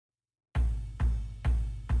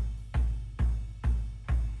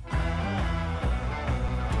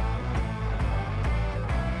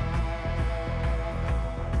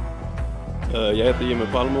Jag heter Jimmy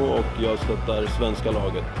Palmo och jag stöttar svenska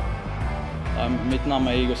laget. Mitt namn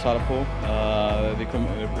är Igor Sarpo.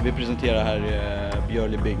 Vi presenterar här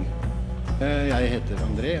Björli Bing. Jag heter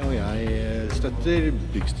André och jag stöttar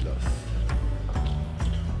Byggstilas.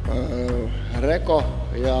 Reko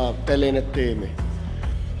ja Peline-tiimi.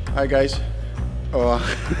 Hi guys. Oh.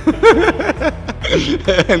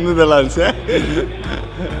 Nederlands, hè?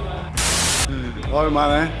 Hoi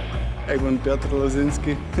mannen, ik ben Piotr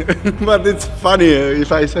Lozinski. But it's funny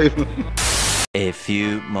if I say. A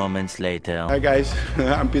few moments later. Hi guys,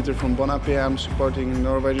 I'm Peter from Bonapé. I'm supporting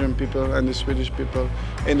Norwegian people and the Swedish people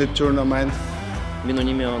in the tournament. Minu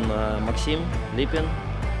nimi on Maksim Lipin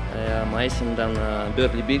ja ma esindan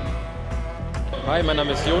Björli Bing. Hi, mein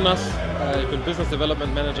Name ist Jonas. Ich bin Business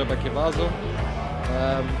Development Manager bei Kevaso.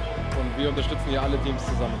 Und wir unterstützen hier alle Teams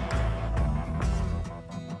zusammen.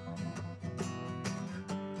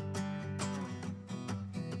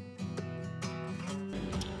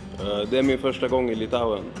 Det är min första gång i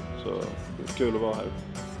Litauen, så det är kul att vara här.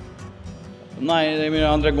 Nej, det är min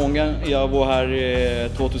andra gången. Jag var här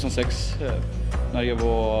 2006 när jag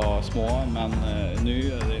var små, men nu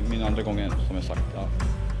är det min andra gången som jag sagt. Ja.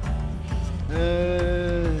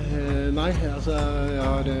 Nej, alltså jag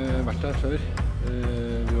har varit där förr.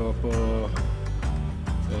 Vi var på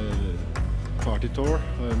party tour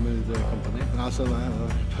med The Company. Altså, nei, jeg var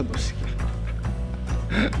på norsk.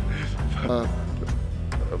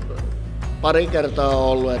 Pari kertaa on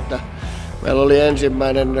ollut, että meillä oli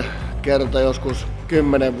ensimmäinen kerta joskus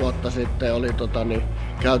 10 vuotta sitten,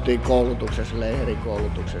 käytiin koulutuksessa, Layherin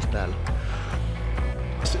koulutuksessa täällä.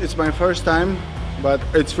 It's my first time, but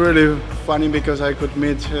it's really funny because I could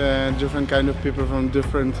meet different kind of people from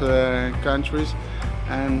different countries,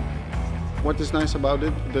 and what is nice about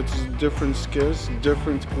it, that's different skills,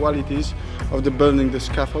 different qualities of the building the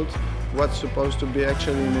scaffold. What's supposed to be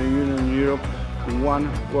actually in the Union Europe, one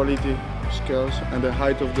quality skills and the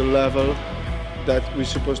height of the level that we're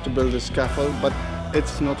supposed to build a scaffold, but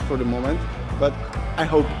it's not for the moment, but I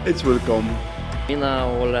hope it will come. Mina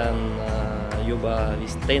olen juba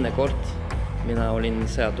vist teine kord. Mina olin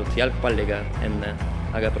seotud jalgpalliga enne,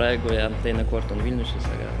 aga praegu ja teine kord on Vilniuses,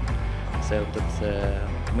 aga seotud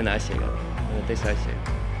mõne asjaga, mõne teise asjaga.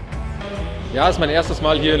 Ja, es ist mein erstes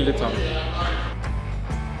Mal hier in Litauen.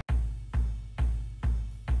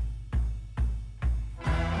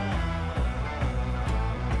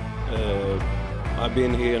 I've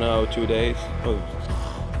been here now 2 days.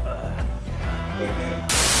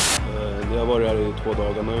 Jag har varit här i 2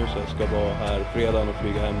 dagar nu, så jag ska vara här fredagen och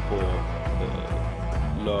flyga hem på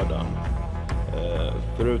lördagen.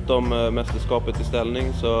 Förutom mästerskapet i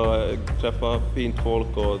ställning så träffa fint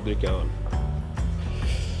folk och dricka öl.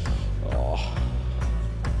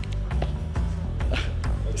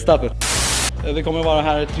 Stopp. Vi kommer vara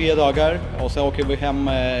här 3 dagar och sen åker vi hem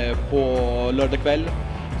på lördag kväll.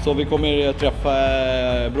 Så vi kommer träffa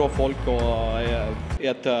bra folk och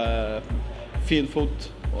äta fin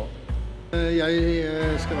fot. Jeg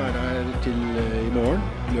skal være her til i morgen,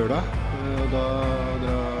 lørdag, og da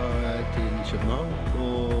drar jeg til København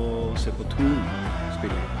og ser på Torn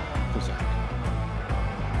spille konsert.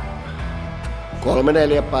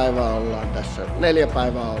 3-4 päivää ollaan tässä, 4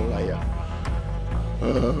 päivää ollaan ja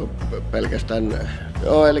pelkästään,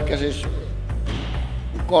 joo, eli siis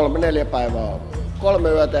 3-4 päivää, 3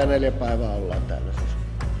 yötä ja 4 päivää ollaan täällä siis.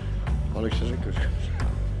 Oliko se kysymys?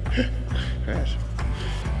 Yes.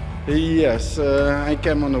 Yes, I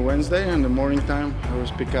came on a Wednesday in the morning time. I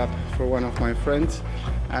was picked up for one of my friends,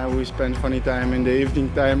 and we spent funny time in the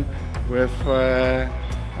evening time with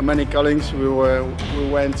many colleagues. We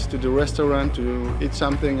went to the restaurant to eat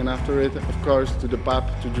something, and after it, of course, to the pub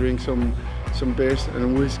to drink some beers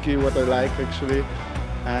and whiskey, what I like actually.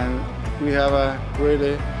 And we have a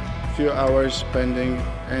really few hours spending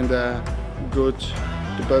and good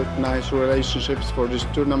to build nice relationships for this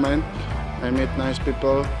tournament. I meet nice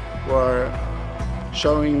people who are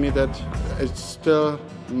showing me that it's still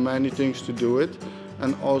many things to do it,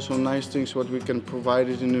 and also nice things what we can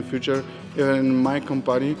provide it in the future. Even in my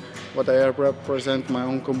company, what I represent my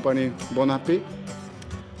own company, Bonapé.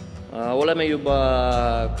 Oleme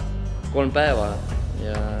juba 3 päeva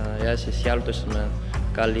ja siis jalutasime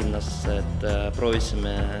Tallinnas, et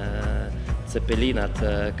proovisime Zeppelinat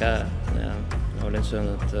ka ja olen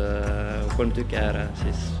söönud 3 tükki ära,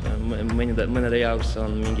 siis mõnede jaoks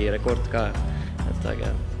on mingi rekord ka, et aga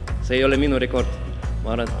see ei ole minu rekord,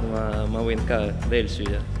 ma arvan, et ma võin ka veel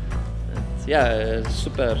süüa. Ja,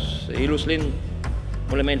 super ilus linn,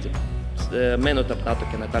 mulle meeldib, meenutab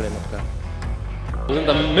natukene Tallinnat ka. Wir sind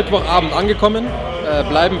am Mittwochabend angekommen,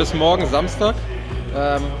 bleiben bis morgen Samstag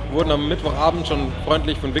Wurden am Mittwochabend schon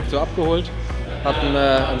freundlich von Victor abgeholt, hatten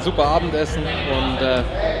ein super Abendessen und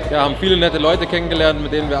ja, haben viele nette Leute kennengelernt,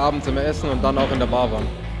 mit denen wir abends immer essen und dann auch in der Bar waren.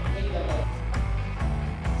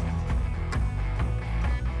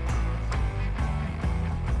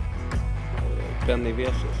 Benny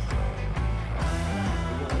Vesus.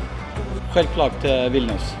 Självklart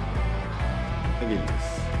Vilnius.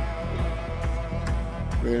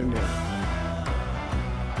 Vilnius.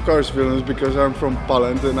 Of course Vilnius, because I'm from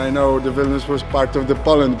Poland and I know the Vilnius was part of the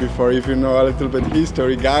Poland before, if you know a little bit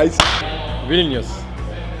history, guys. Vilnius.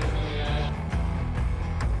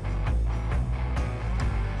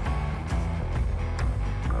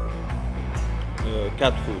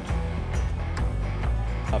 Cat food.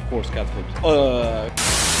 Of course cat food.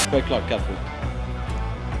 Självklart cat food.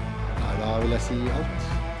 Ja, da vil jeg si alt.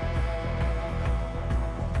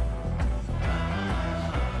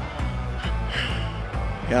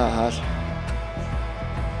 Jahas.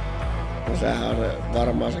 No sehän on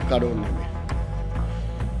varmaan se kadun nimi.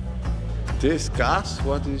 Discuss?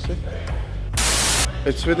 What did you say?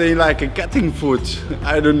 It's really like a catting food.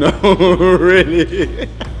 I don't know, really.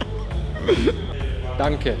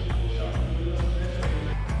 Danke.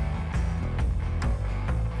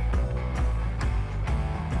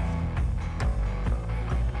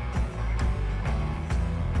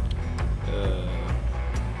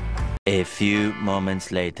 A few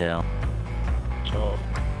moments later. Ja.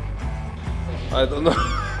 I don't know.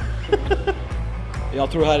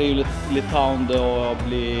 Jag tror här är ju Litauen det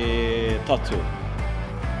blir tattoo.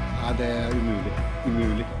 Ja, det er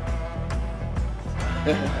umulig.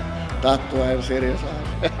 Tattu on serious.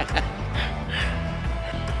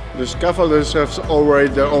 The scaffolders have already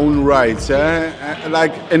their own rights,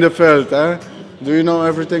 like in the field. Do you know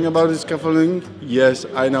everything about the scaffolding? Yes,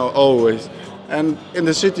 I know, always. And in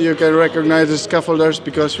the city you can recognize the scaffolders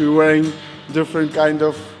because we're wearing different kind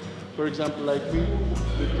of, for example, like me,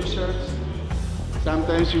 the t-shirts.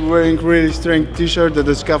 Sometimes you're wearing really strange t-shirt that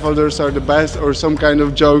the scaffolders are the best, or some kind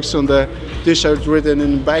of jokes on the t-shirt written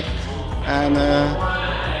in the back. And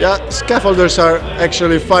yeah, scaffolders are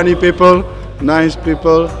actually funny people, nice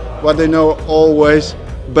people, what they know always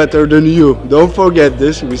better than you. Don't forget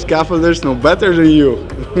this, we scaffolders know better than you.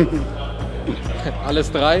 Alles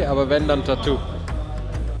drei, aber wenn, dann Tattoo.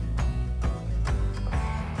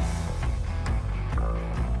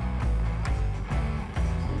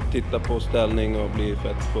 Titta på ställning och bli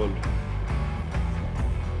fett full.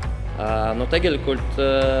 No tegelikult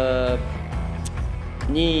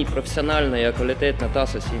nii professionaalne ja kvaliteetne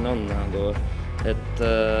tase siin on nagu, et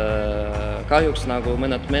kahjuks nagu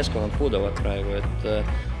mõned meeskonnad puuduvad praegu,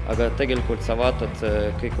 aga tegelikult sa vaatad,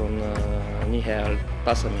 kõik on nii heal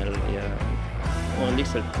tasemel ja on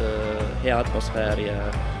lihtsalt hea atmosfäär ja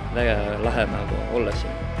väga lahe nagu olla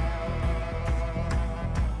siin.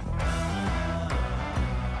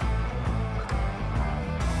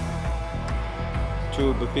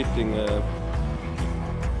 Too befitting.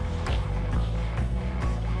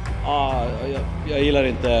 Jag gillar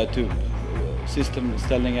inte tube.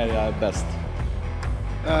 Systemställningar är bäst.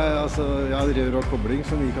 Altså, jeg driver og kobling,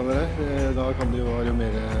 som vi kaller det. Da kan det jo være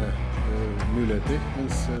mer muligheter,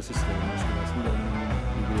 mens systemstillasen, den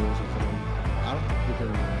ligger jo sånn som den er. Litt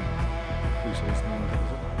ylsøysten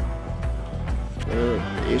kanskje.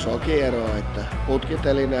 Isokin ero, että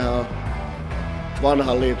putkitelinenhän on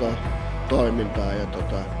vanhan liiton toimintaa ja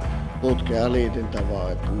putke- ja liitintä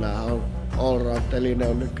vaan, että nämä on allround-teline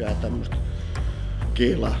on nykyään tämmöistä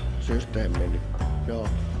kihlasysteemiä, niin joo.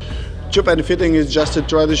 Tube and fitting is just a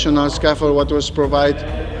traditional scaffold what was provided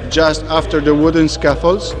just after the wooden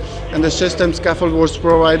scaffolds, and the system scaffold was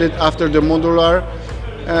provided after the modular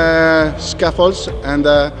scaffolds. And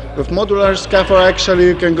with modular scaffold actually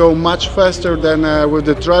you can go much faster than with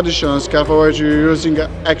the traditional scaffold, where you're using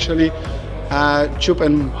actually tube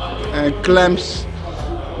and clamps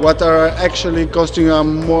what are actually costing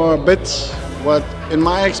more bits. What in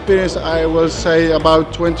my experience I will say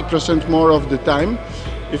about 20% more of the time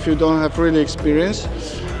if you don't have really experience.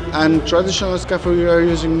 And traditional scaffold we are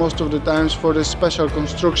using most of the times for the special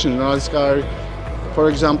construction, like for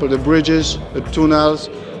example the bridges, the tunnels,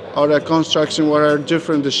 or the construction where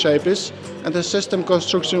different the shape is, and the system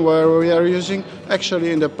construction where we are using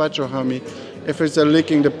actually in the petrochemy. If it's a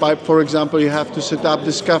leaking the pipe, for example, you have to set up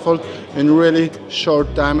the scaffold in really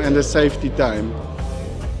short time and a safety time.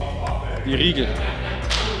 Die Riegel.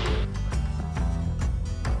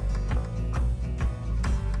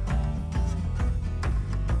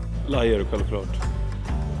 Layher, självklart.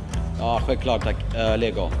 Ja, självklart tack.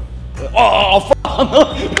 Lego. Fan!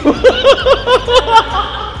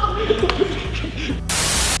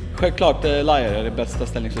 Självklart Layher är det bästa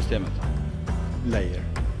ställningssystemet. Layher.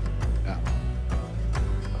 Ja.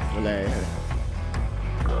 Layher.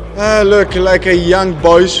 Look, like a young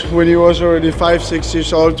boys, when he was already 5-6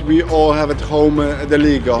 years old, we all have at home the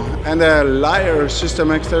Lego. And the Layher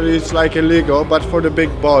system actually is like a Lego, but for the big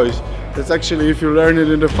boys. That's actually, if you learn it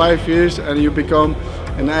in the 5 years and you become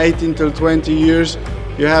an 18 till 20 years,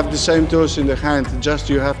 you have the same tools in the hand, just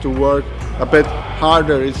you have to work a bit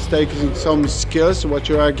harder. It's taking some skills, what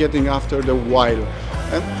you are getting after the while.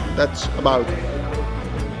 And that's about it.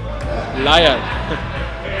 Layher.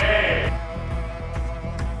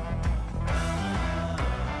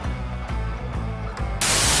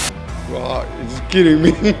 Wow, it's kidding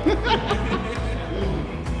me.